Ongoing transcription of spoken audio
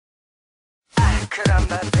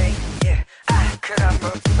caramba, baby, yeah.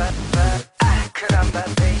 Caramba, caramba,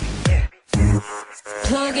 baby, yeah.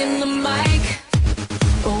 Plug in the mic,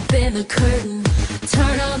 open the curtain,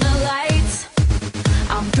 turn on the lights.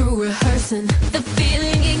 I'm through rehearsing, the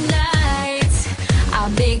feeling ignites.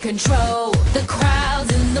 I'm in control, the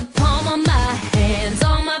crowd's in the palm of my hands.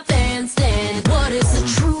 On my fans stand, what is the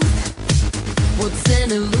truth? What's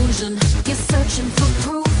an illusion? You're searching for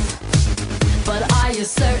proof, but are you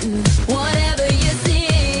certain whatever you see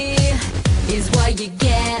is what you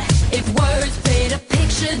get? If words paint a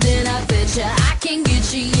picture, then I bet you I can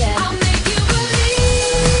get you, yeah. I'll make you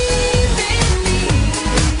believe in me.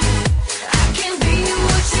 I can be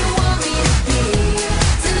what you want me to be.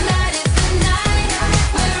 Tonight is the night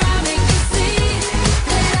where I make you see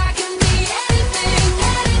that I can be anything,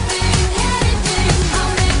 anything, anything.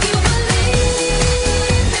 I'll make you believe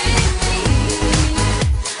in me.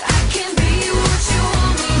 I can be what you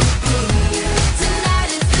want me to be. Tonight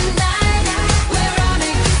is the night where I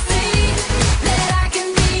make you see that I can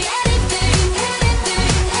be anything,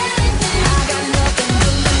 anything, anything. I got nothing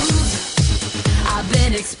to lose. I've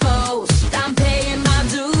been exposed. I'm paying my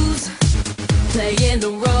dues, playing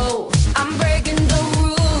the role. I'm breaking the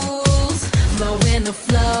rules, flowing the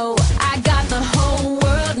flow. I got the whole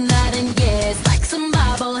world nodding yes, like some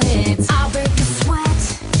bobbleheads. I'll break the sweat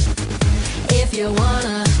if you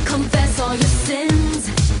wanna confess all your sins.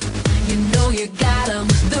 You know you got 'em.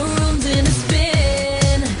 The room's in a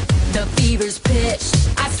spin. The fever's pitched.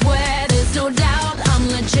 I swear there's no doubt I'm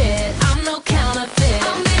legit. I'm no counterfeit.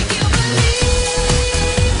 I'll make you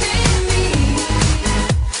believe in me.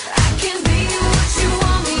 I can be what you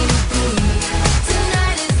want me to be.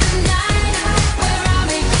 Tonight is the night where I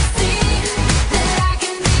make you see that I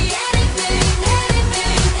can be anything,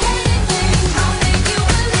 anything, anything. I'll make you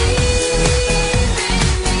believe in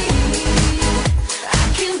me. I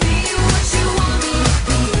can be what you want me to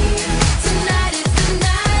be. Tonight is the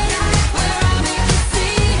night where I make you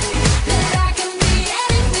see that I can be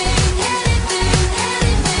anything, anything,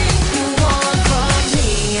 anything you want from me.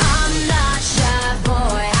 I'm not shy,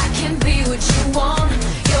 boy. I can be what you want.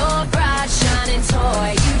 Your bright shining toy.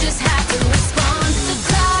 You just have to respond. The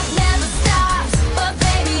clock never stops, but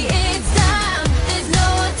baby it's time. There's no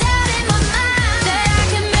doubt in my mind that I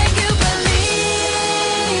can make you believe.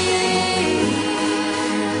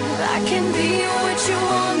 I can be what you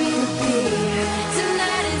want me to be.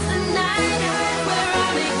 Tonight is the night where I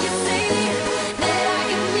make you see that I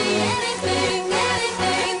can be anything,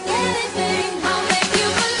 anything, anything. I'll make you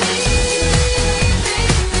believe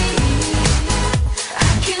in me.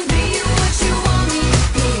 I can be what you want me to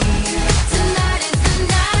be. Tonight is the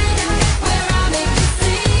night where I make you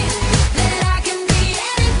see that I can be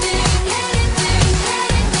anything, anything,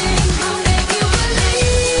 anything. I'll make you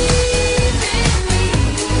believe in me.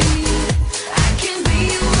 I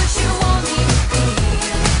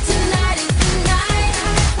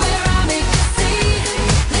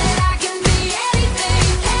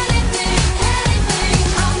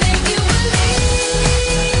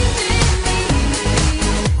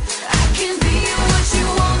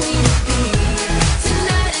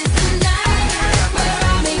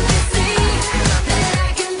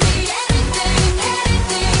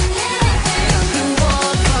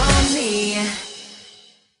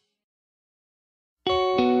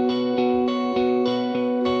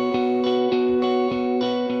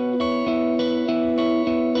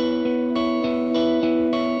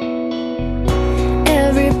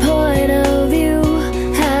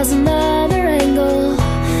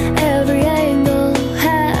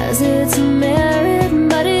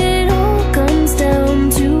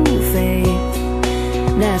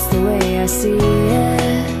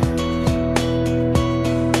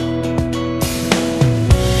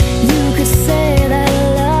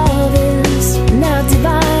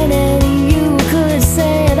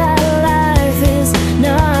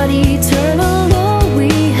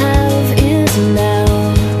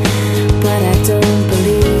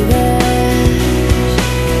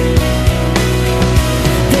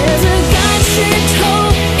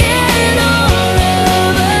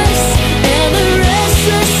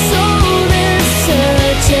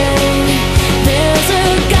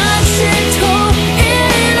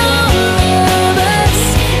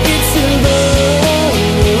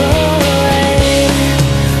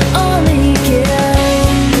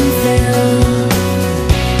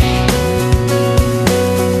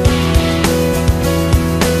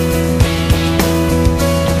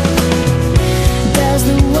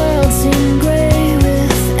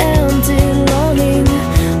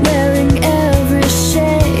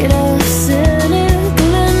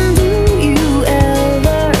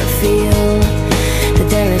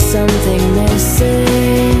something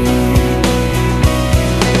missing.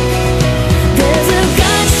 There's a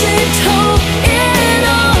God-shaped hole in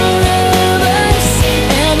all of us,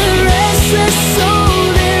 and the restless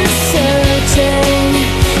soul is searching.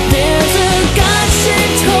 There's a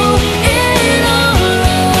God-shaped hole in all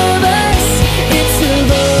of us. It's a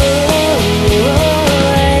void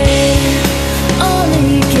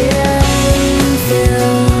only can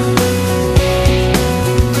fill.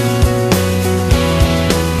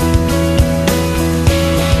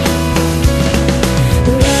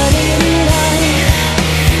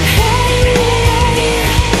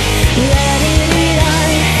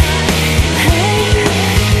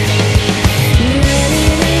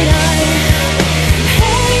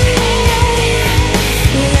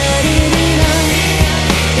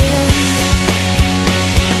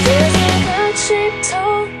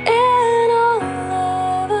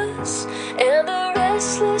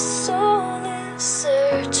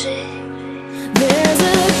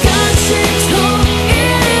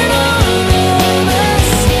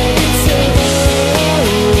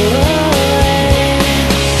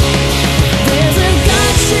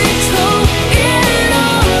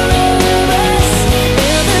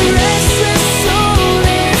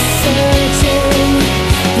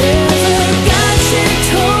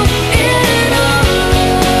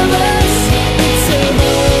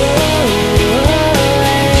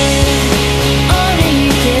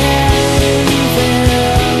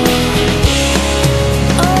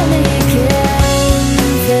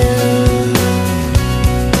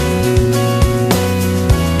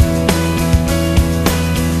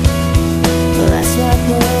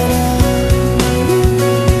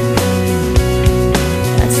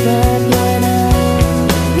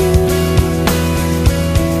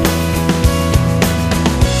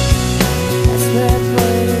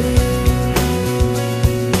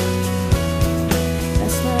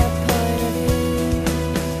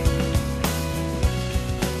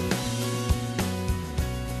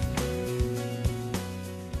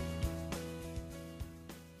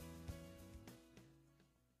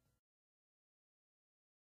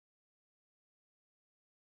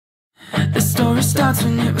 The story starts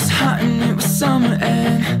when it was hot and it was summer,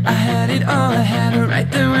 and I had it all, I had her right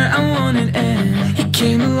there where I wanted, and he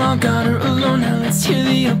came along, got her alone, now let's hear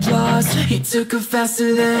the applause. He took her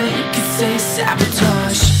faster than you could say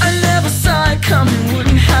sabotage. I never saw it coming,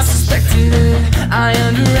 wouldn't have suspected it. I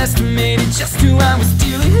underestimated just who I was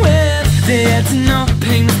dealing with. They had to know the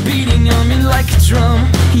pain was beating on me like a drum.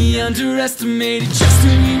 He underestimated just who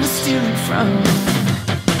he was stealing from.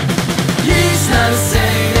 He's not a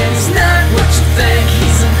saint and he's not what you think.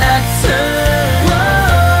 He's an actor.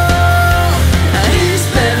 Whoa. He's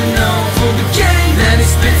better known for the game that he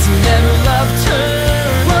spits. He never loved her.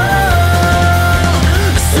 Whoa.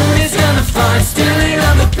 Soon he's gonna find stealing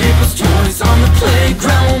other people's toys on the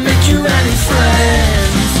playground won't make you any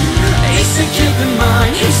friends. He should keep in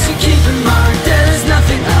mind, he should keep in mind, there's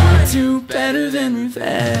nothing I would do better than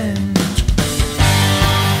revenge.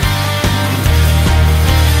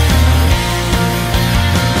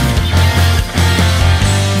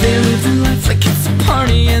 They live their life like it's a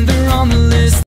party and they're on the list.